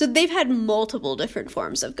 So they've had multiple different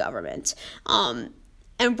forms of government.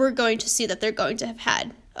 And we're going to see that they're going to have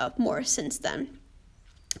had more since then.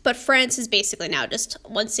 But France is basically now just,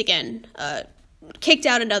 once again, kicked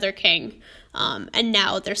out another king, and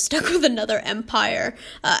now they're stuck with another empire,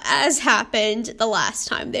 as happened the last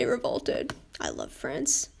time they revolted. I love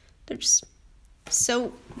France. They're just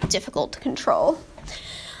so difficult to control.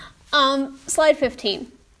 Slide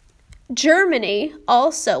 15. Germany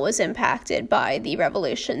also was impacted by the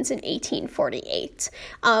revolutions in 1848.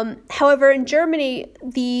 However, in Germany,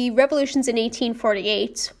 the revolutions in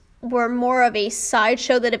 1848 were more of a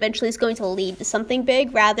sideshow that eventually is going to lead to something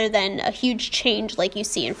big rather than a huge change like you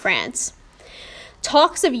see in France.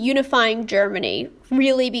 Talks of unifying Germany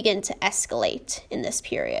really begin to escalate in this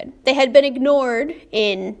period. They had been ignored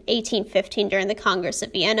in 1815 during the Congress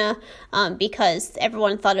of Vienna because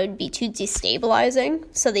everyone thought it would be too destabilizing.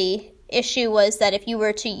 So the issue was that if you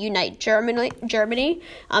were to unite Germany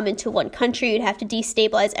into one country, you'd have to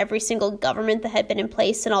destabilize every single government that had been in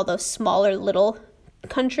place in all those smaller little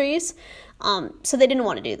countries. So they didn't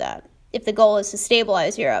want to do that. If the goal is to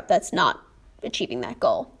stabilize Europe, that's not achieving that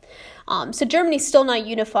goal. So Germany's still not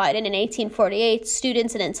unified, and in 1848,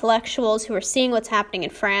 students and intellectuals who are seeing what's happening in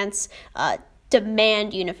France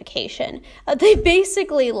demand unification. They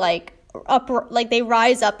basically they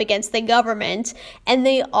rise up against the government, and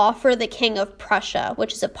they offer the King of Prussia,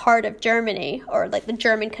 which is a part of Germany, or like the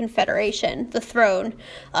German Confederation, the throne,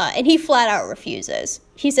 and he flat out refuses.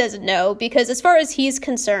 He says no, because as far as he's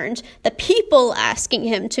concerned, the people asking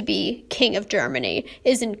him to be King of Germany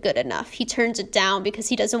isn't good enough. He turns it down because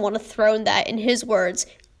he doesn't want a throne that, in his words,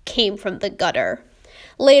 came from the gutter.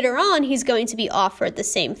 Later on, he's going to be offered the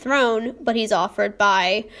same throne, but he's offered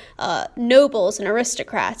by nobles and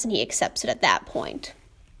aristocrats, and he accepts it at that point.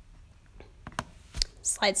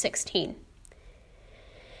 Slide 16.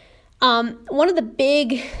 One of the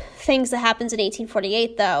big things that happens in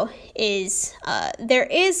 1848, though, is there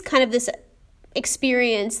is kind of this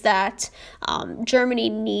experience that Germany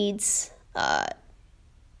needs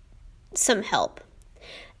some help.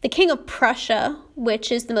 The King of Prussia,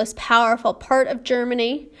 which is the most powerful part of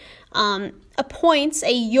Germany, appoints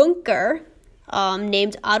a Junker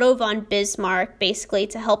named Otto von Bismarck, basically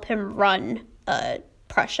to help him run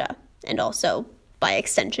Prussia, and also, by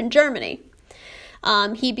extension, Germany.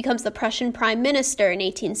 He becomes the Prussian prime minister in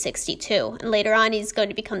 1862, and later on he's going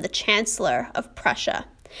to become the chancellor of Prussia.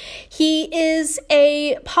 He is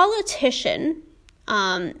a politician,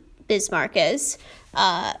 Bismarck is,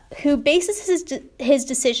 who bases his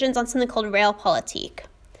decisions on something called Realpolitik.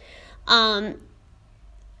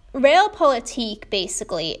 Realpolitik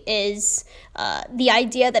basically is the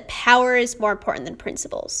idea that power is more important than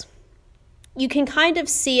principles. You can kind of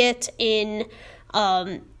see it in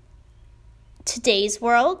today's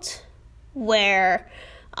world, where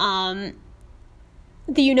the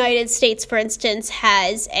United States, for instance,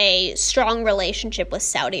 has a strong relationship with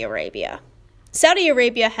Saudi Arabia. Saudi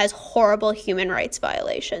Arabia has horrible human rights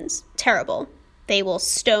violations. Terrible. They will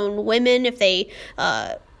stone women if they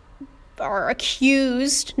are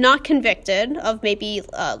accused, not convicted, of maybe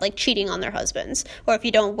like cheating on their husbands, or if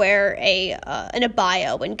you don't wear an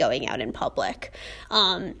abaya when going out in public.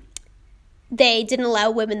 They didn't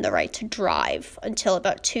allow women the right to drive until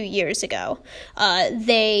about 2 years ago.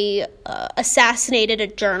 They assassinated a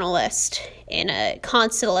journalist in a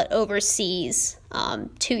consulate overseas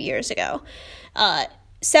 2 years ago.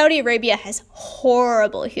 Saudi Arabia has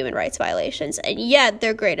horrible human rights violations, and yet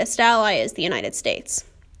their greatest ally is the United States.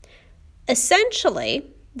 Essentially,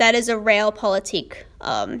 that is a realpolitik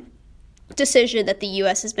decision that the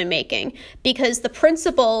U.S. has been making, because the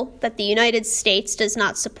principle that the United States does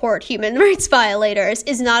not support human rights violators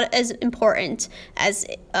is not as important as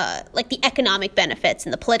like the economic benefits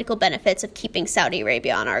and the political benefits of keeping Saudi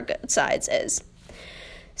Arabia on our good sides is.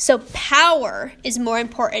 So power is more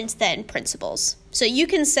important than principles. So you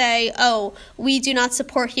can say, oh, we do not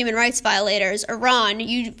support human rights violators. Iran,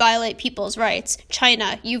 you violate people's rights.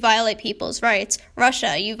 China, you violate people's rights.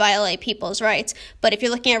 Russia, you violate people's rights. But if you're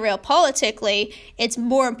looking at realpolitically, it's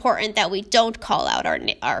more important that we don't call out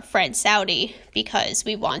our friend Saudi, because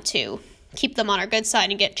we want to keep them on our good side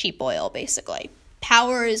and get cheap oil, basically.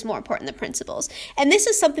 Power is more important than principles. And this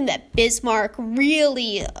is something that Bismarck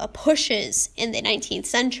really pushes in the 19th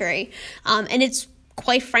century. And it's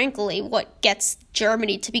quite frankly what gets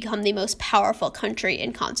Germany to become the most powerful country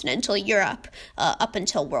in continental Europe up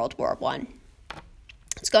until World War I.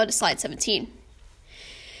 Let's go to slide 17.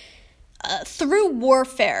 Through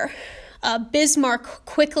warfare, Bismarck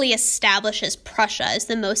quickly establishes Prussia as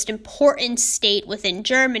the most important state within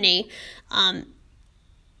Germany,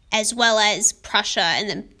 as well as Prussia, and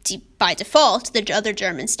then by default, the other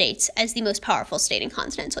German states, as the most powerful state in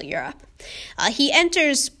continental Europe. He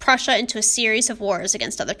enters Prussia into a series of wars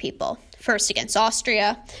against other people, first against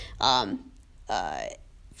Austria,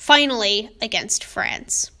 finally against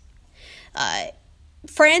France.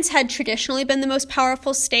 France had traditionally been the most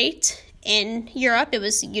powerful state in Europe. It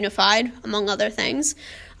was unified, among other things.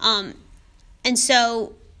 And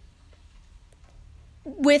so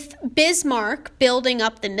with Bismarck building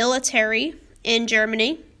up the military in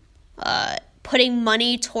Germany, putting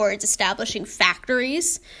money towards establishing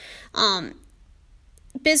factories,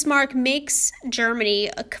 Bismarck makes Germany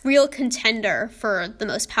a real contender for the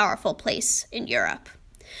most powerful place in Europe.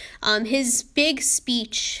 His big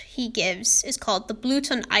speech he gives is called the Blut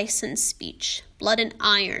und Eisen speech, Blood and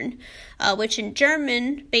Iron, which in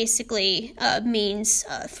German basically means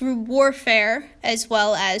through warfare as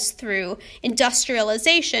well as through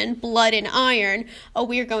industrialization, blood and iron,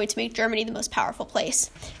 we are going to make Germany the most powerful place.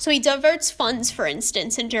 So he diverts funds, for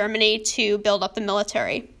instance, in Germany to build up the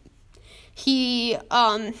military. He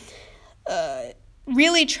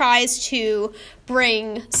really tries to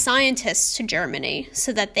bring scientists to Germany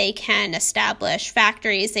so that they can establish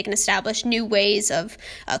factories, they can establish new ways of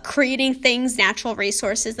creating things, natural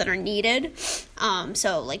resources that are needed.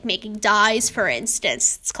 So like making dyes, for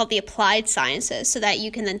instance, it's called the applied sciences, so that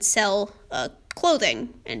you can then sell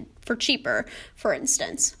clothing and for cheaper, for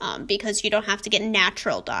instance, because you don't have to get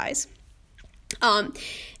natural dyes.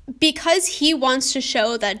 Because he wants to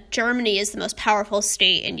show that Germany is the most powerful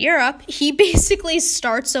state in Europe, he basically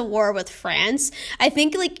starts a war with France. I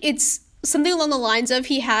think it's something along the lines of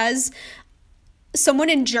he has someone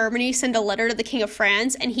in Germany send a letter to the King of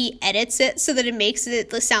France, and he edits it so that it makes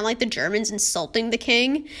it sound like the Germans insulting the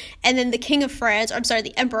king. And then the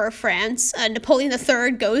Emperor of France, Napoleon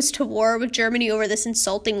III, goes to war with Germany over this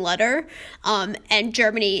insulting letter, and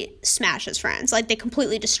Germany smashes France. They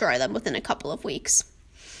completely destroy them within a couple of weeks.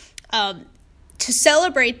 To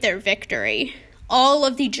celebrate their victory, all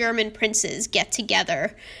of the German princes get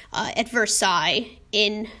together at Versailles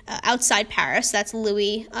outside Paris. That's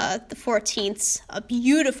Louis XIV's a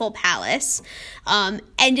beautiful palace. And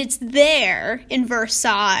it's there in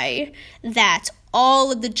Versailles that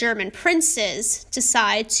all of the German princes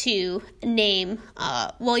decide to name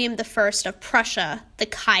William I of Prussia the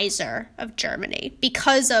Kaiser of Germany,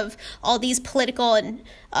 because of all these political and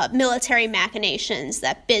military machinations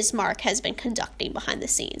that Bismarck has been conducting behind the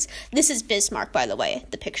scenes. This is Bismarck, by the way,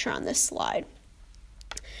 the picture on this slide.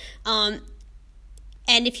 And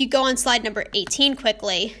if you go on slide number 18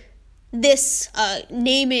 quickly, this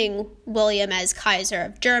naming William as Kaiser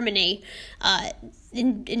of Germany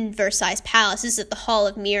in Versailles Palace. This is at the Hall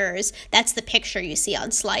of Mirrors. That's the picture you see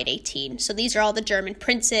on slide 18. So these are all the German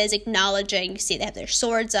princes acknowledging. You see they have their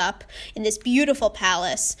swords up in this beautiful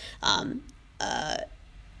palace.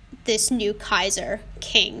 This new Kaiser,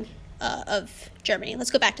 king of Germany.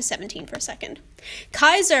 Let's go back to 17 for a second.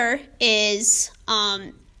 Kaiser is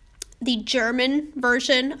the German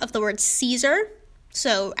version of the word Caesar.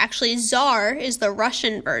 So actually Tsar is the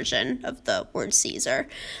Russian version of the word Caesar.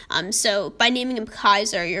 So by naming him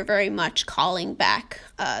Kaiser, you're very much calling back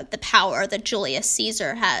the power that Julius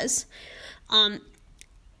Caesar has.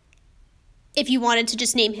 If you wanted to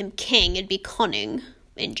just name him king, it'd be König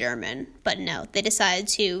in German. But no, they decided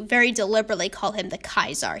to very deliberately call him the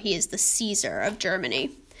Kaiser. He is the Caesar of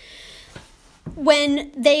Germany.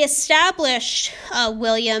 When they established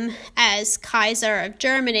William as Kaiser of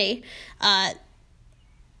Germany,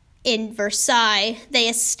 in Versailles, they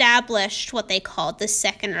established what they called the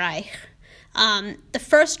Second Reich. The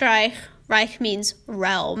First Reich means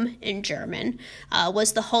realm in German,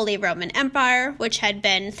 was the Holy Roman Empire, which had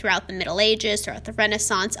been throughout the Middle Ages, throughout the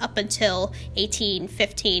Renaissance, up until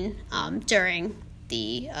 1815, up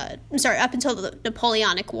until the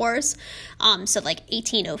Napoleonic Wars. So like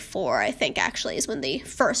 1804, I think, actually, is when the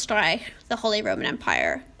First Reich, the Holy Roman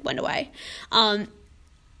Empire, went away.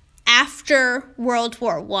 After World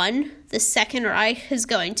War I, the Second Reich is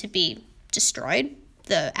going to be destroyed.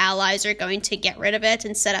 The Allies are going to get rid of it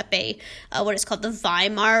and set up what is called the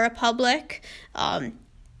Weimar Republic.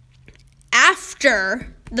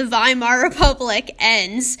 After the Weimar Republic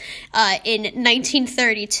ends in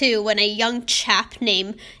 1932, when a young chap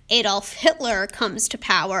named Adolf Hitler comes to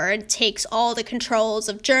power and takes all the controls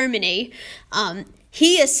of Germany,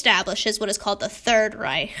 he establishes what is called the Third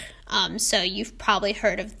Reich. So you've probably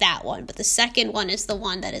heard of that one, but the second one is the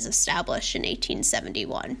one that is established in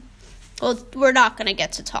 1871. Well, we're not going to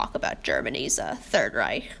get to talk about Germany's Third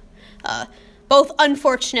Reich, both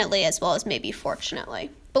unfortunately as well as maybe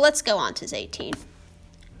fortunately. But let's go on to 18.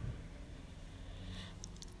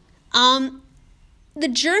 The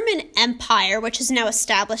German Empire, which has now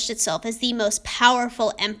established itself as the most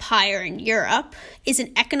powerful empire in Europe, is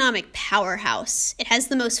an economic powerhouse. It has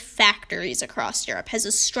the most factories across Europe, has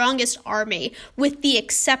the strongest army, with the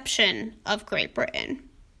exception of Great Britain.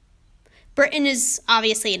 Britain is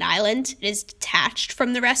obviously an island. It is detached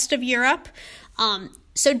from the rest of Europe.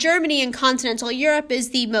 So Germany and continental Europe is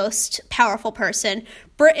the most powerful person.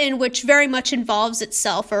 Britain, which very much involves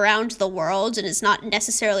itself around the world and is not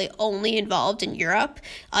necessarily only involved in Europe,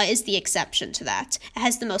 is the exception to that. It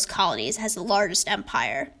has the most colonies, it has the largest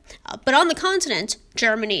empire. But on the continent,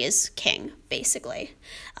 Germany is king, basically.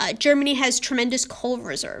 Germany has tremendous coal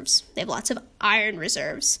reserves. They have lots of iron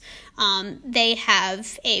reserves. They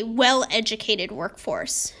have a well-educated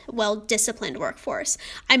workforce, well-disciplined workforce.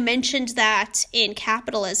 I mentioned that in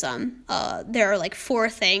capitalism, there are like 4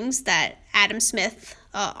 things that Adam Smith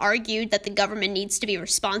argued that the government needs to be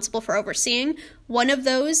responsible for overseeing. One of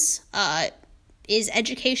those is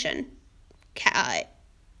education.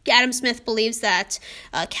 Adam Smith believes that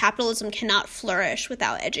capitalism cannot flourish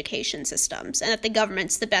without education systems, and that the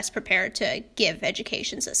government's the best prepared to give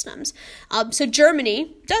education systems. So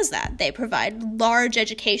Germany does that. They provide large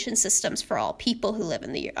education systems for all people who live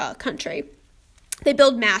in the country. They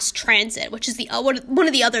build mass transit, which is one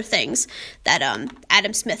of the other things that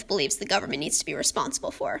Adam Smith believes the government needs to be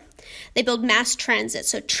responsible for. They build mass transit,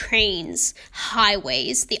 so trains,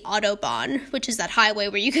 highways, the Autobahn, which is that highway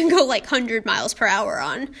where you can go like 100 miles per hour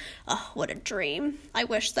on. Oh, what a dream. I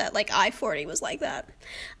wish that like I-40 was like that.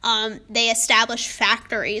 They establish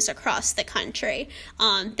factories across the country.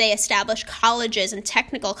 They establish colleges and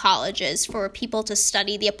technical colleges for people to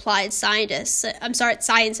study the applied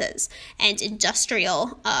sciences and industrial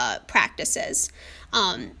practices.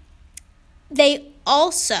 They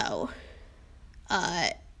also,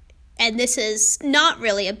 and this is not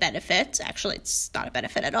really a benefit, actually it's not a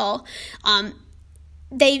benefit at all,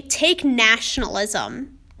 they take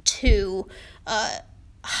nationalism to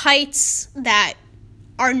heights that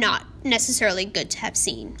are not necessarily good to have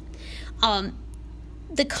seen.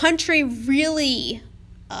 The country really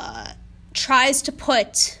tries to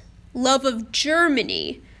put love of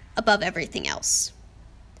Germany above everything else.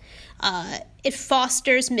 It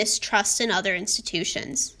fosters mistrust in other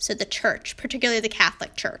institutions, so the church, particularly the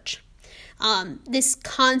Catholic Church. This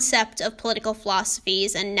concept of political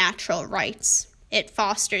philosophies and natural rights, it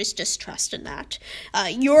fosters distrust in that.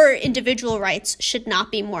 Your individual rights should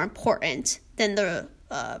not be more important than the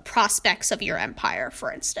prospects of your empire,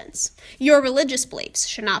 for instance. Your religious beliefs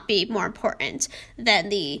should not be more important than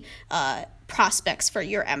the prospects for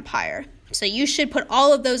your empire. So you should put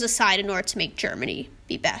all of those aside in order to make Germany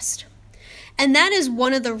be best. And that is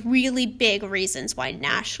one of the really big reasons why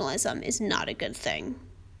nationalism is not a good thing.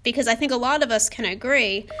 Because I think a lot of us can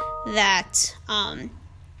agree that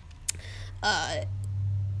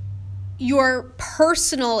your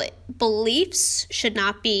personal beliefs should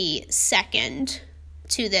not be second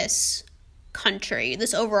to this country,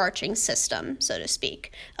 this overarching system, so to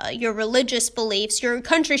speak. Your religious beliefs, your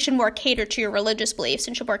country should more cater to your religious beliefs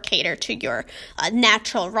and should more cater to your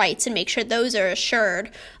natural rights and make sure those are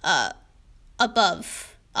assured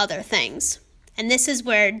above other things. And this is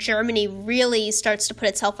where Germany really starts to put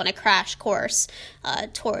itself on a crash course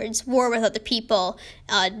towards war with other people,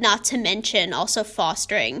 not to mention also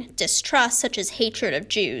fostering distrust, such as hatred of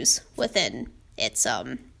Jews within its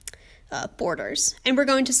borders. And we're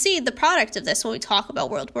going to see the product of this when we talk about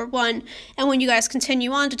World War I, and when you guys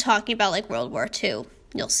continue on to talking about like World War II,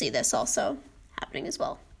 you'll see this also happening as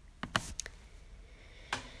well.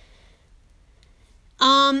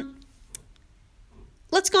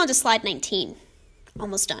 Let's go on to slide 19.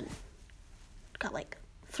 Almost done. Got like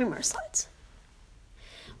 3 more slides.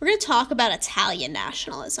 We're going to talk about Italian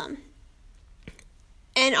nationalism.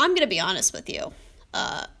 And I'm going to be honest with you.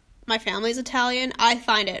 My family's Italian. I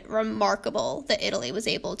find it remarkable that Italy was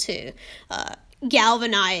able to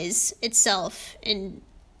galvanize itself into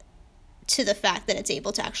the fact that it's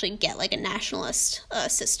able to actually get like a nationalist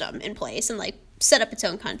system in place and like set up its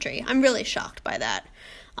own country. I'm really shocked by that.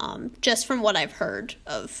 Just from what I've heard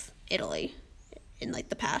of Italy in like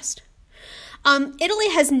the past. Italy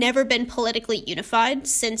has never been politically unified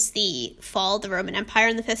since the fall of the Roman Empire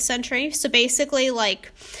in the 5th century. So basically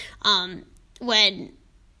like when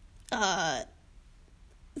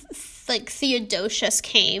Theodosius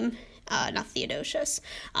came,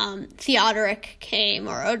 Theodoric came,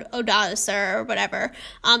 or Odoacer or whatever,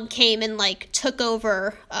 came and like took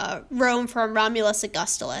over Rome from Romulus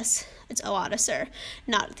Augustulus. It's Odoacer,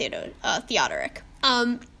 not Theodoric.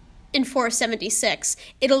 In 476,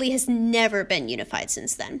 Italy has never been unified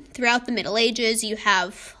since then. Throughout the Middle Ages, you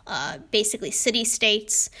have basically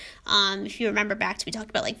city-states. If you remember back to, we talked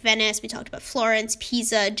about like Venice, we talked about Florence,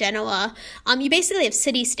 Pisa, Genoa. You basically have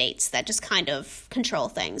city-states that just kind of control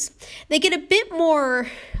things. They get a bit more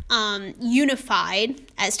unified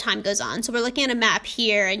as time goes on. So we're looking at a map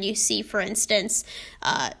here, and you see, for instance,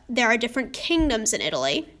 there are different kingdoms in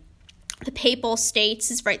Italy. The Papal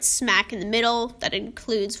States is right smack in the middle. That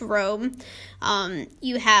includes Rome.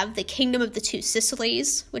 You have the Kingdom of the Two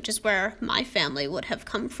Sicilies, which is where my family would have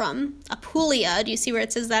come from. Apulia, do you see where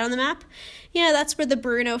it says that on the map? Yeah, that's where the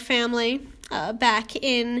Bruno family back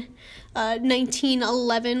in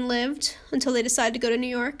 1911 lived until they decided to go to New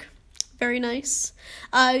York. Very nice.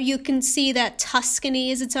 You can see that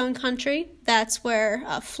Tuscany is its own country. That's where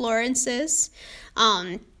Florence is.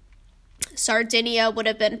 Sardinia would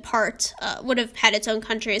have had its own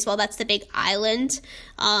country as well. That's the big island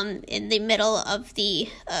in the middle of the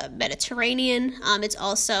Mediterranean. It's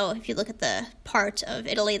also, if you look at the part of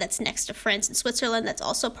Italy that's next to France and Switzerland, that's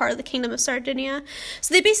also part of the Kingdom of Sardinia.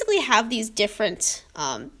 So they basically have these different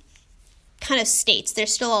kind of states. They're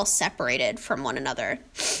still all separated from one another.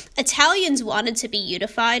 Italians wanted to be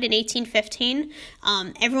unified in 1815.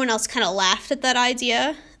 Everyone else kind of laughed at that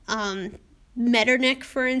idea. Metternich,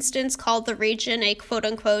 for instance, called the region a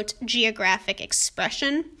quote-unquote geographic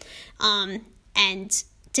expression, and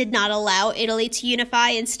did not allow Italy to unify.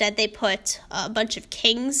 Instead, they put a bunch of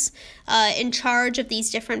kings in charge of these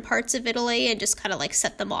different parts of Italy and just kind of like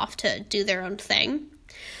set them off to do their own thing.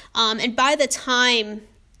 And by the time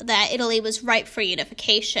that Italy was ripe for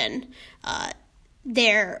unification,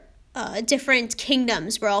 their different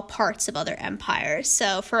kingdoms were all parts of other empires.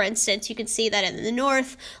 So, for instance, you can see that in the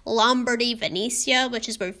north, Lombardy, Venetia, which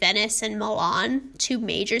is where Venice and Milan, 2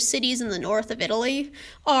 major cities in the north of Italy,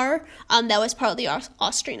 are. That was part of the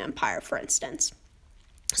Austrian Empire, for instance.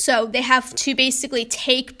 So they have to basically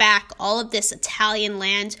take back all of this Italian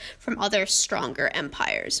land from other stronger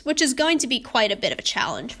empires, which is going to be quite a bit of a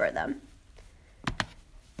challenge for them.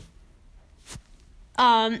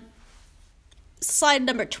 Slide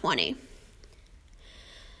number 20.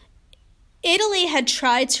 Italy had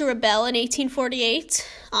tried to rebel in 1848,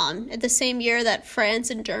 the same year that France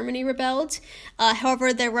and Germany rebelled.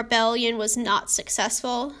 However, their rebellion was not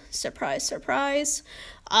successful. Surprise, surprise.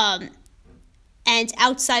 And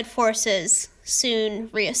outside forces soon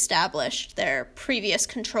reestablished their previous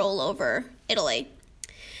control over Italy.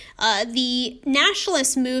 The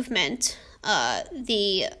nationalist movement,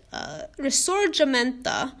 the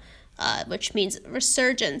Risorgimento, which means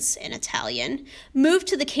resurgence in Italian, moved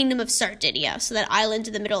to the Kingdom of Sardinia, so that island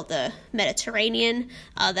in the middle of the Mediterranean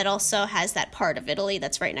that also has that part of Italy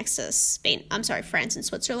that's right next to France and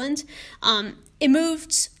Switzerland. It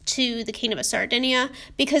moved to the Kingdom of Sardinia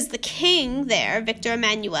because the king there, Vittorio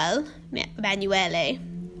Emanuele, if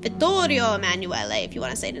you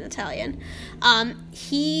want to say it in Italian,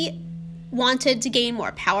 he wanted to gain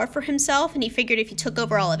more power for himself, and he figured if he took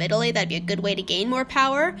over all of Italy, that'd be a good way to gain more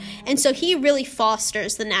power. And so he really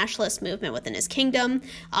fosters the nationalist movement within his kingdom.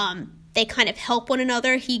 They kind of help one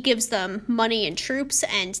another. He gives them money and troops,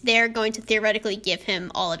 and they're going to theoretically give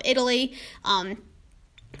him all of Italy.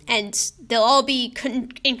 And they'll all be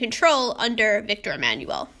in control under Victor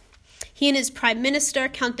Emmanuel. He and his prime minister,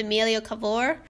 Count Emilio Cavour,